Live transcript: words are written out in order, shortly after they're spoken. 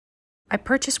I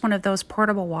purchased one of those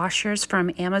portable washers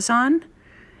from Amazon,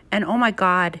 and oh my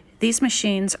God, these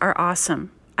machines are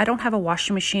awesome. I don't have a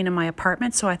washing machine in my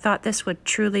apartment, so I thought this would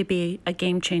truly be a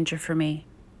game changer for me.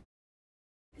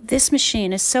 This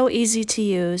machine is so easy to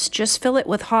use. Just fill it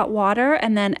with hot water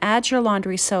and then add your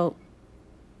laundry soap.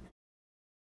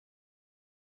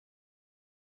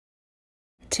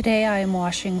 Today I am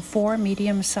washing 4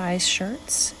 medium-sized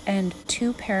shirts and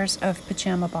 2 pairs of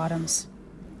pajama bottoms.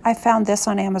 I found this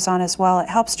on Amazon as well. It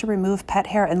helps to remove pet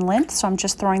hair and lint, so I'm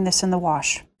just throwing this in the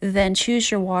wash. Then choose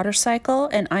your water cycle,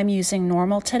 and I'm using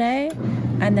normal today,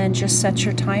 and then just set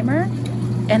your timer,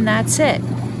 and that's it.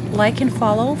 Like and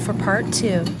follow for part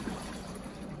 2.